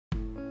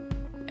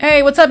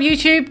Hey, what's up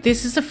YouTube?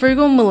 This is the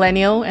Frugal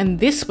Millennial,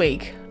 and this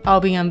week I'll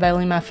be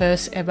unveiling my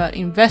first ever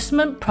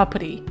investment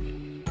property.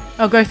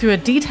 I'll go through a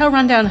detailed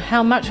rundown of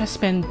how much I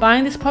spent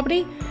buying this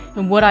property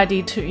and what I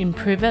did to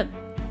improve it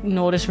in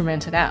order to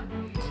rent it out,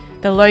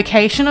 the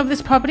location of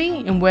this property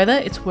and whether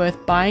it's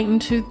worth buying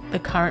into the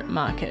current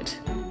market.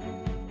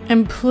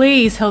 And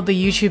please help the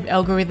YouTube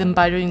algorithm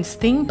by doing this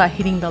thing by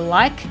hitting the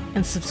like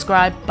and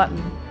subscribe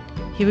button.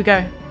 Here we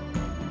go.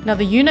 Now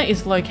the unit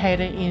is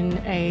located in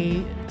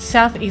a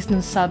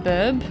southeastern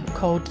suburb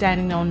called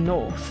Dandenong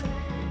North.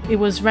 It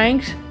was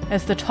ranked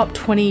as the top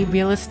 20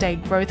 real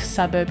estate growth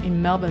suburb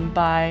in Melbourne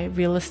by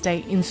Real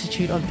Estate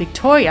Institute of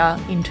Victoria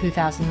in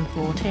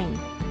 2014.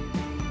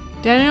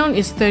 Dandenong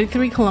is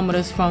 33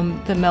 kilometres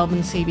from the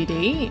Melbourne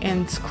CBD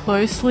and it's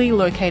closely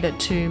located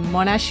to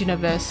Monash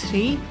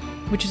University,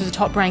 which is a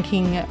top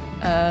ranking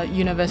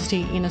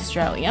university in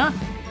Australia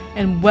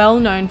and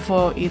well known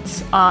for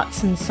its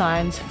arts and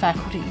science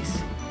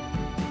faculties.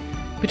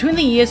 Between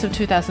the years of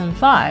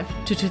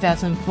 2005 to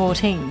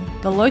 2014,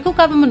 the local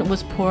government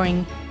was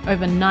pouring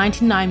over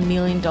 $99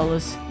 million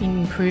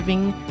in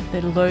improving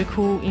the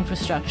local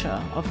infrastructure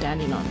of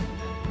Dandenong.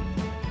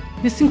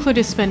 This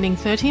included spending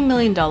 $13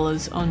 million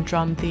on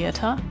drum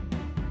theatre.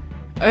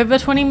 Over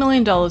 $20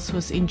 million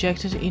was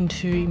injected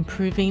into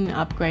improving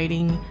and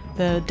upgrading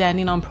the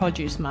Dandenong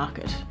produce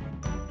market.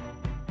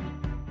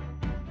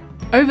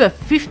 Over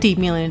 $50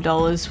 million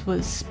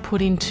was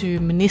put into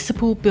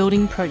municipal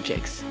building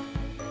projects.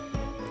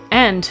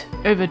 And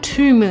over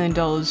 $2 million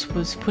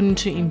was put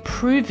into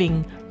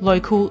improving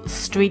local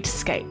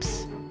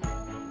streetscapes.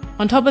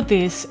 On top of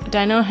this,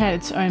 Dandenong had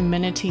its own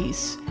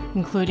amenities,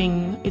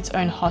 including its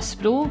own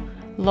hospital,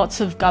 lots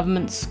of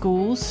government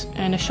schools,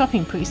 and a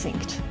shopping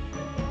precinct.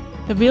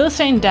 The real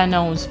estate in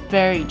Dandenong was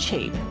very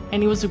cheap,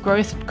 and it was a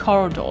growth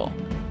corridor.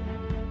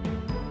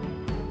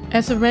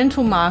 As a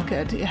rental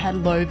market, it had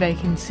low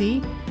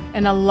vacancy,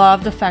 and I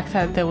love the fact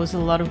that there was a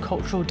lot of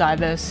cultural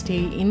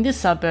diversity in this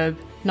suburb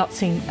not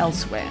seen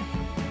elsewhere.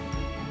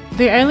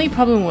 The only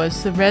problem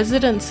was the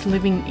residents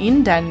living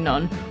in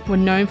Dandenong were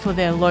known for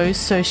their low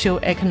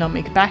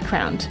socio-economic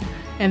background,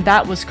 and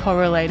that was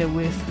correlated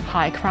with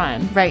high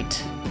crime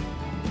rate.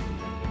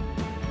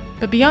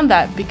 But beyond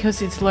that,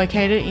 because it's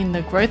located in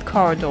the growth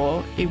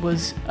corridor, it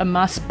was a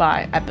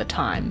must-buy at the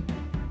time.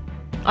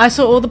 I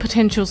saw all the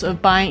potentials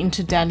of buying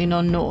into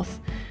Dandenong North,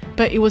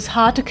 but it was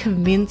hard to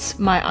convince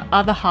my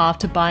other half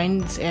to buy in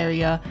this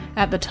area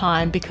at the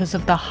time because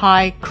of the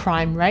high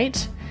crime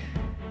rate.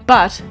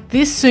 But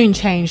this soon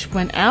changed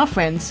when our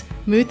friends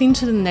moved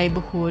into the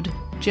neighbourhood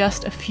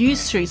just a few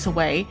streets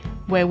away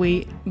where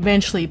we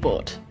eventually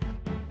bought.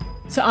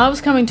 So I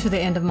was coming to the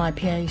end of my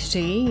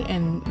PhD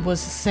and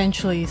was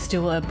essentially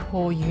still a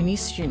poor uni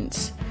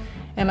student.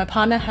 And my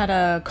partner had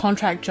a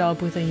contract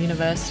job with a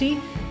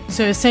university.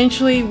 So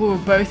essentially we were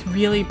both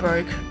really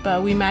broke,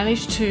 but we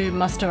managed to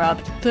muster up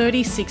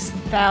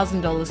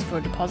 $36,000 for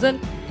a deposit.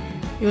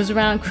 It was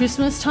around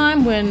Christmas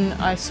time when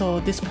I saw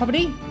this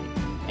property,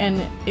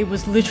 and it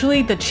was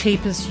literally the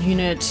cheapest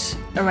unit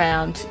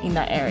around in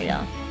that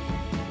area.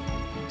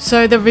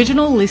 So the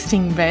original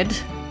listing read,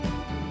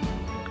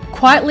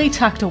 quietly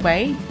tucked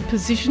away,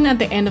 positioned at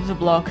the end of the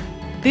block,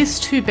 this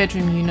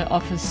 2-bedroom unit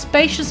offers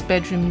spacious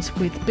bedrooms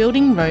with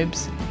built-in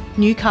robes,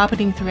 new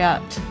carpeting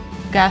throughout,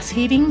 gas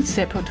heating,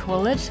 separate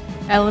toilet,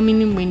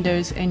 aluminium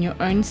windows and your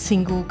own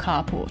single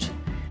carport.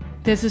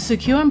 There's a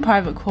secure and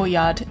private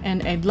courtyard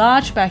and a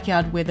large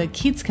backyard where the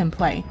kids can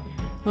play.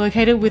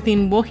 Located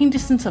within walking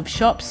distance of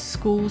shops,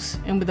 schools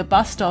and with a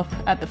bus stop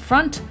at the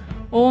front,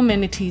 all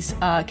amenities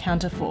are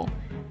accounted for.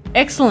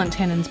 Excellent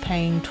tenants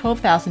paying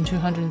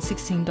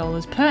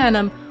 $12,216 per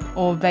annum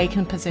or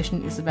vacant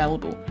possession is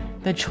available.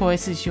 The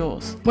choice is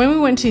yours. When we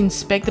went to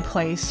inspect the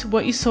place,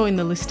 what you saw in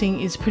the listing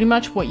is pretty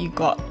much what you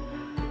got.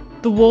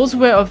 The walls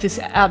were of this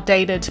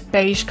outdated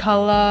beige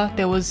colour,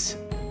 there was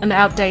an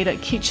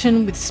outdated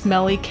kitchen with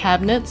smelly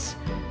cabinets,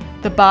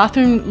 the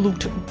bathroom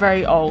looked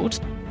very old,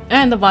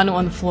 and the vinyl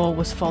on the floor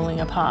was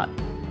falling apart.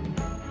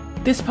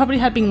 This property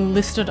had been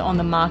listed on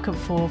the market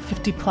for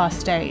 50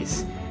 plus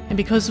days, and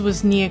because it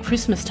was near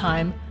Christmas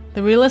time,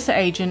 the real estate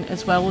agent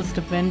as well as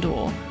the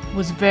vendor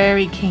was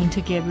very keen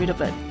to get rid of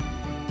it.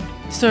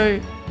 So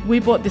we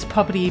bought this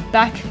property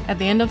back at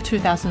the end of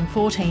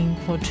 2014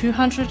 for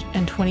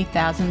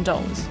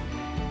 $220,000.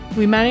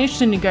 We managed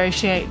to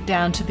negotiate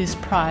down to this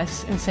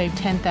price and save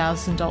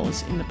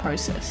 $10,000 in the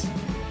process.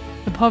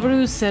 The property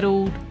was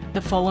settled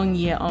the following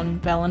year on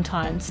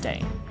Valentine's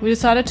Day. We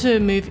decided to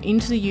move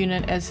into the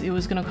unit as it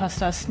was going to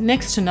cost us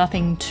next to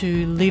nothing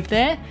to live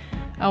there.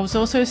 I was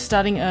also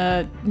starting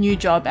a new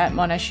job at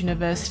Monash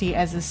University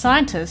as a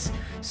scientist,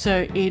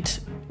 so it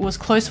was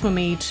close for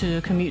me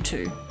to commute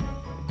to.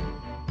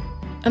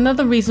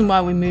 Another reason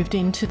why we moved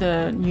into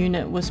the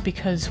unit was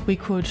because we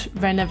could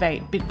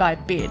renovate bit by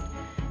bit.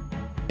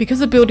 Because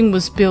the building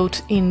was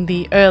built in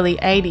the early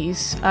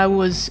 80s, I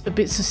was a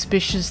bit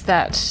suspicious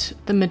that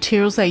the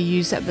materials they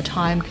used at the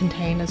time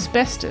contained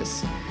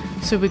asbestos,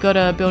 so we got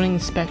a building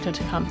inspector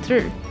to come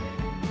through.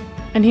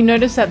 And he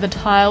noticed that the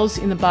tiles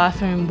in the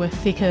bathroom were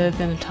thicker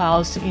than the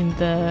tiles in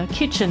the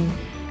kitchen,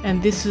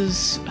 and this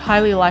is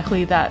highly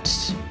likely that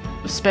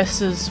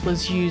asbestos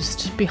was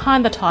used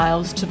behind the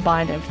tiles to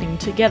bind everything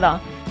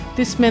together.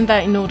 This meant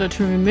that in order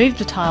to remove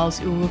the tiles,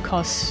 it would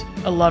cost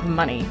a lot of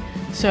money.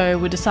 So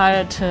we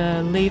decided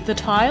to leave the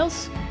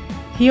tiles.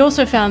 He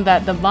also found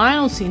that the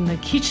vinyls in the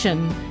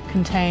kitchen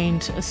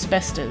contained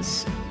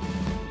asbestos.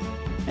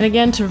 And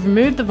again, to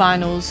remove the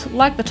vinyls,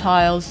 like the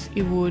tiles,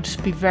 it would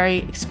be very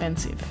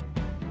expensive.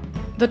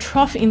 The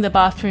trough in the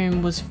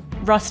bathroom was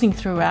rusting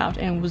throughout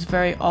and was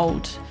very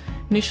old.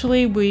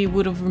 Initially we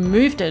would have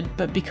removed it,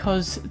 but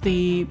because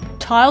the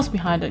tiles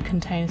behind it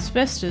contain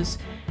asbestos,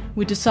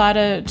 we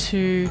decided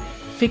to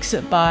fix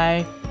it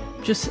by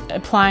just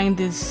applying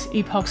this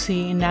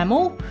epoxy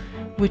enamel,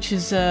 which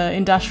is an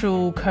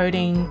industrial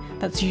coating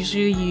that's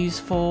usually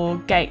used for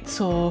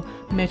gates or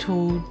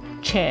metal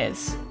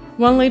chairs.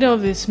 1 litre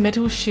of this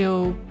Metal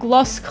Shield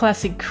Gloss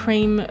Classic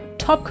Cream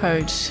Top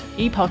Coat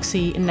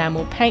epoxy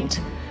enamel paint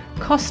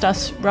cost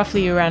us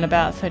roughly around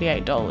about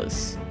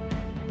 $38.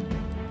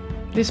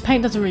 This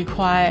paint doesn't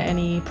require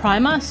any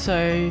primer,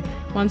 so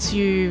once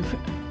you've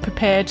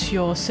prepared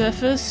your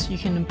surface, you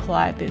can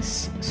apply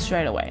this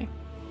straight away.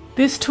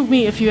 This took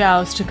me a few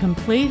hours to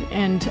complete,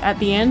 and at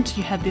the end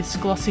you had this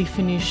glossy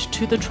finish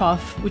to the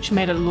trough, which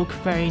made it look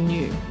very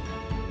new.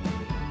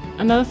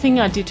 Another thing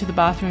I did to the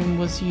bathroom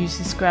was use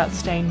this grout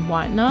stain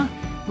whitener,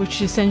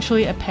 which is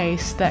essentially a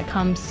paste that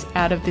comes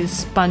out of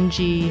this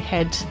spongy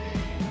head,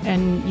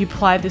 and you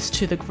apply this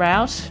to the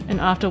grout, and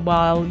after a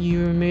while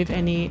you remove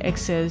any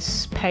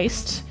excess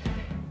paste.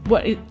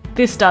 What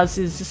this does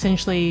is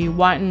essentially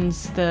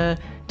whitens the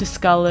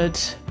discolored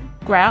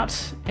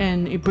grout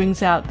and it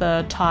brings out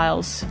the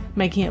tiles,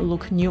 making it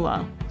look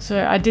newer.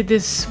 So I did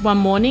this one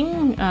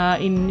morning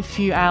in a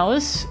few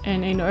hours,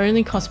 and it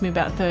only cost me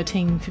about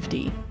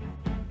 $13.50.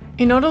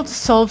 In order to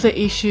solve the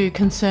issue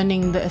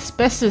concerning the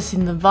asbestos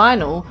in the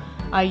vinyl,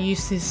 I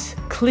used this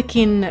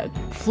click-in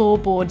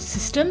floorboard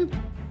system.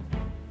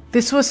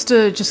 This was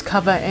to just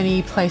cover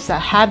any place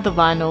that had the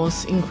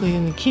vinyls,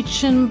 including the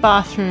kitchen,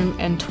 bathroom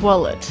and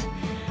toilet.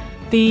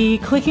 The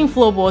clicking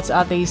floorboards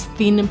are these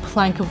thin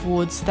plank of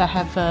woods that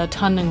have a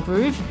tongue and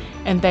groove,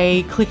 and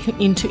they click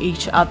into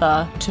each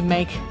other to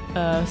make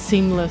a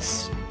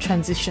seamless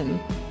transition.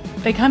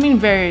 They come in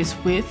various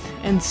widths,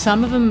 and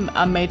some of them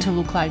are made to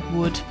look like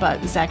wood,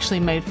 but it's actually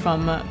made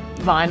from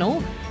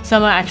vinyl.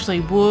 Some are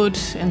actually wood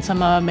and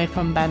some are made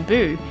from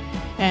bamboo,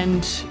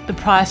 and the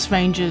price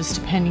ranges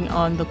depending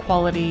on the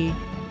quality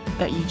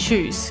that you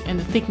choose and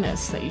the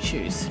thickness that you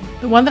choose.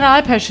 The one that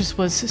I purchased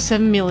was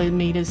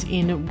 7mm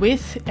in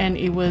width, and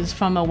it was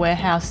from a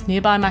warehouse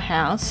nearby my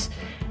house,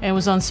 and it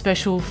was on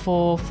special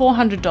for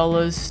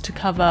 $400 to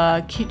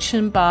cover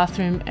kitchen,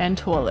 bathroom and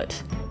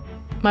toilet.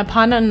 My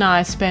partner and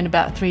I spent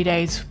about 3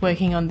 days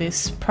working on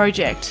this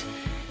project,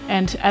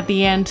 and at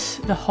the end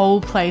the whole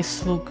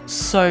place looked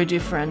so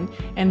different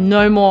and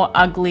no more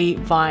ugly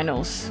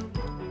vinyls.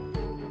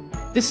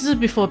 This is a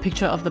before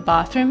picture of the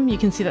bathroom. You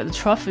can see that the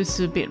trough is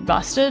a bit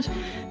rusted,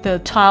 the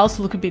tiles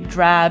look a bit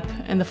drab,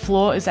 and the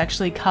floor is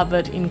actually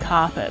covered in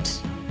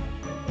carpet.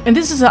 And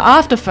this is an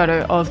after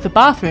photo of the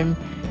bathroom.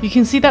 You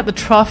can see that the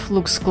trough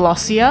looks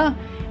glossier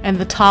and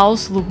the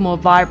tiles look more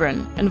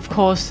vibrant, and of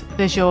course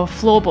there's your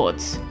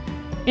floorboards.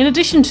 In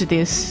addition to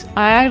this,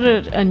 I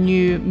added a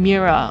new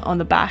mirror on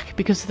the back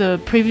because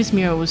the previous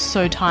mirror was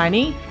so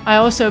tiny. I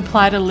also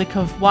applied a lick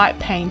of white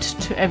paint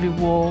to every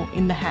wall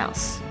in the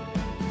house.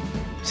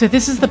 So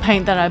this is the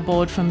paint that I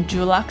bought from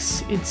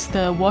Dulux. It's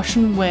the Wash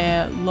and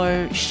Wear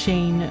Low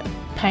Sheen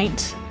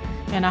paint,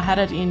 and I had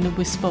it in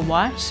Whisper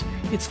White.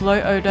 It's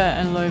low odour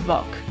and low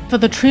VOC. For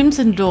the trims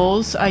and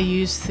doors, I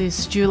used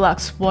this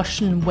Dulux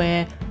Wash and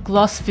Wear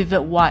Gloss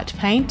Vivid White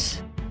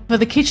paint. For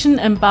the kitchen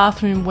and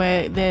bathroom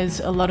where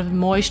there's a lot of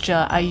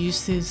moisture, I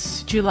use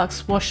this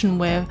Dulux Wash and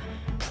Wear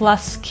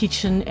Plus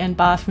Kitchen and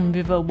Bathroom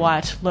Vivid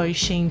White Low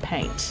Sheen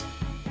paint.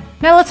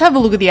 Now let's have a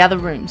look at the other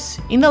rooms.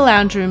 In the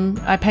lounge room,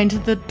 I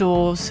painted the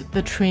doors,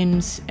 the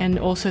trims and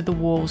also the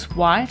walls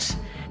white.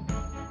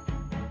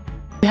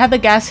 We had the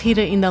gas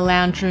heater in the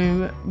lounge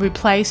room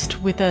replaced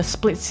with a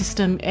split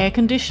system air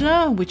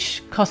conditioner,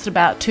 which cost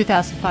about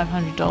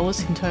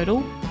 $2,500 in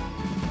total.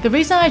 The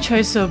reason I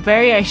chose a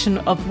variation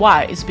of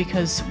white is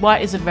because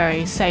white is a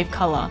very safe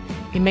colour.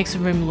 It makes the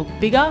room look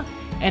bigger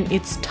and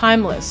it's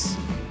timeless.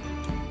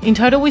 In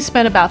total we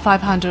spent about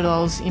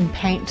 $500 in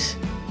paint.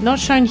 Not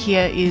shown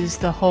here is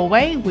the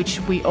hallway, which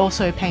we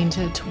also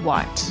painted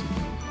white.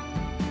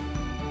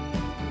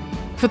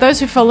 For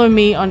those who follow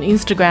me on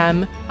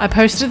Instagram, I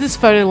posted this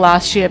photo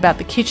last year about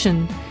the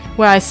kitchen,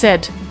 where I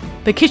said,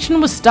 "The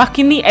kitchen was stuck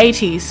in the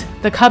 80s.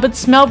 The cupboard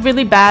smelled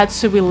really bad,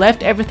 so we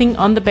left everything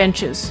on the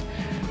benches.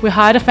 We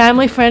hired a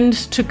family friend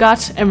to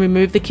gut and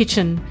remove the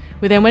kitchen.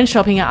 We then went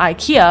shopping at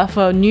IKEA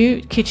for a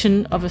new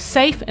kitchen of a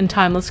safe and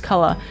timeless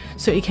colour,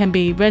 so it can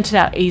be rented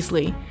out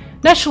easily.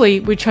 Naturally,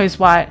 we chose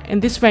white,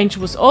 and this range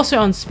was also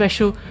on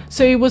special,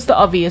 so it was the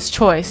obvious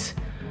choice.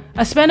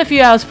 I spent a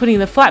few hours putting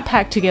the flat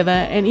pack together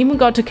and even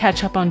got to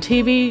catch up on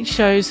TV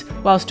shows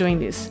whilst doing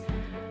this.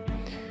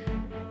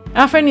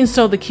 Our friend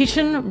installed the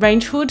kitchen,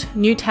 range hood,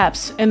 new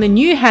taps, and the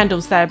new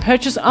handles that I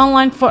purchased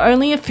online for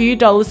only a few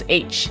dollars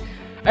each.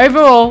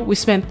 Overall, we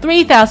spent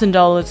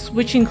 $3,000,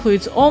 which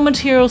includes all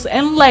materials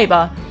and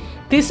labour.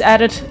 This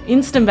added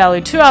instant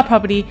value to our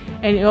property,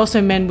 and it also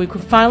meant we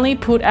could finally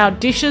put our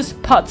dishes,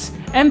 pots,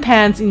 and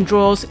pans in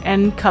drawers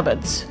and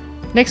cupboards.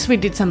 Next, we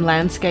did some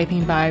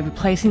landscaping by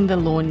replacing the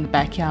lawn in the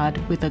backyard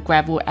with a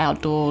gravel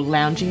outdoor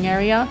lounging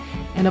area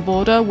and a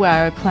border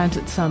where I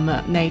planted some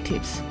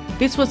natives.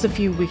 This was a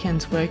few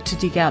weekends' work to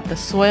dig out the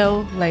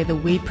soil, lay the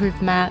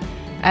weed-proof mat,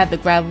 add the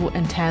gravel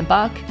and tan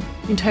bark.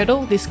 In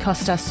total, this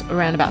cost us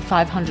around about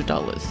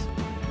 $500.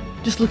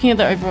 Just looking at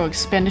the overall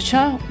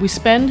expenditure, we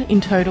spent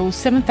in total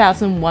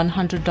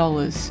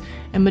 $7,100,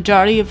 and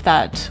majority of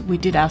that we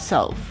did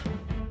ourselves.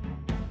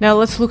 Now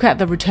let's look at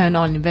the return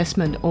on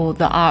investment, or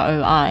the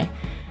ROI.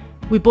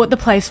 We bought the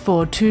place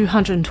for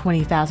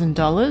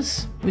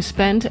 $220,000. We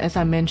spent, as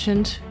I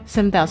mentioned,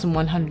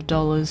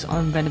 $7,100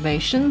 on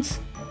renovations.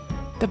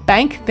 The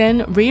bank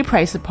then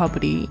reappraised the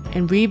property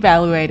and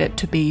reevaluated it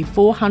to be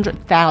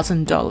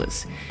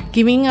 $400,000,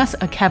 giving us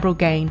a capital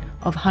gain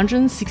of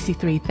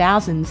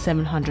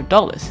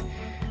 $163,700.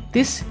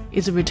 This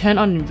is a return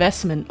on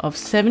investment of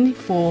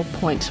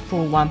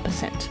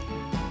 74.41%.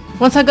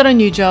 Once I got a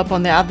new job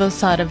on the other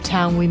side of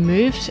town, we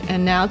moved,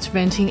 and now it's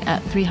renting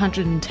at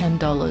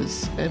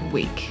 $310 a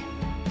week.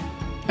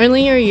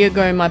 Only a year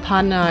ago, my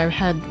partner and I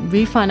had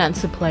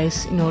refinanced the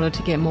place in order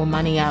to get more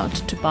money out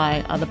to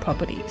buy other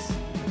properties.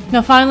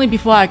 Now finally,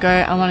 before I go,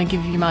 I want to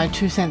give you my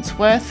 2 cents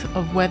worth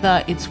of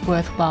whether it's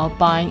worthwhile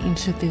buying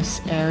into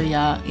this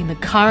area in the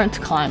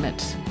current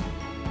climate.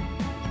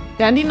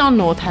 Dandenong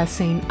North has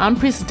seen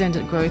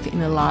unprecedented growth in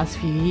the last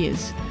few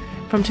years.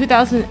 From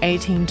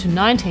 2018 to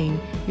 19,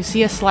 you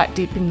see a slight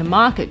dip in the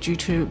market due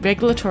to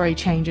regulatory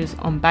changes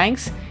on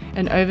banks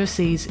and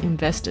overseas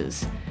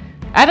investors.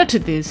 Added to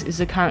this is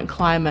the current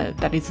climate,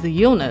 that is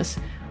the illness,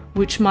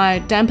 which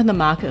might dampen the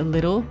market a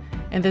little,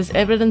 and there's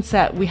evidence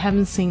that we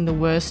haven't seen the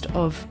worst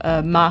of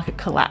a market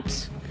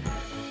collapse.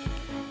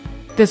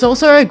 There's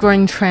also a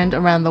growing trend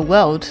around the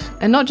world,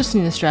 and not just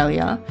in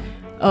Australia,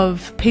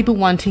 of people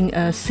wanting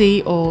a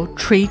sea or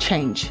tree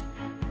change.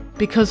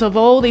 Because of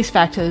all these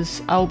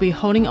factors, I will be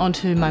holding on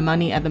to my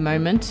money at the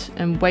moment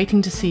and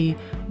waiting to see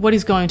what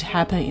is going to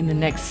happen in the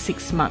next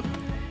 6 months.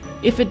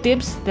 If it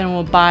dips, then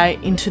we'll buy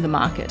into the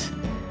market.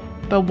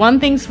 But one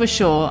thing's for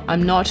sure,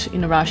 I'm not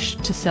in a rush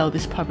to sell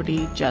this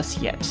property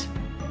just yet.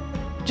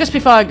 Just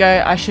before I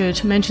go, I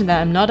should mention that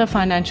I'm not a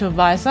financial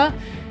advisor.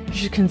 You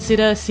should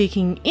consider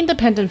seeking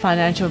independent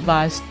financial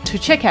advice to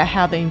check out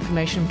how the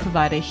information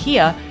provided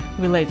here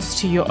relates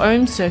to your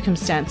own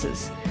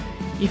circumstances.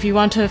 If you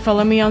want to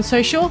follow me on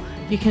social,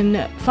 you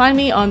can find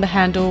me on the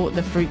handle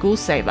The Frugal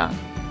Saver.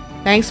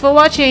 Thanks for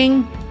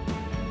watching!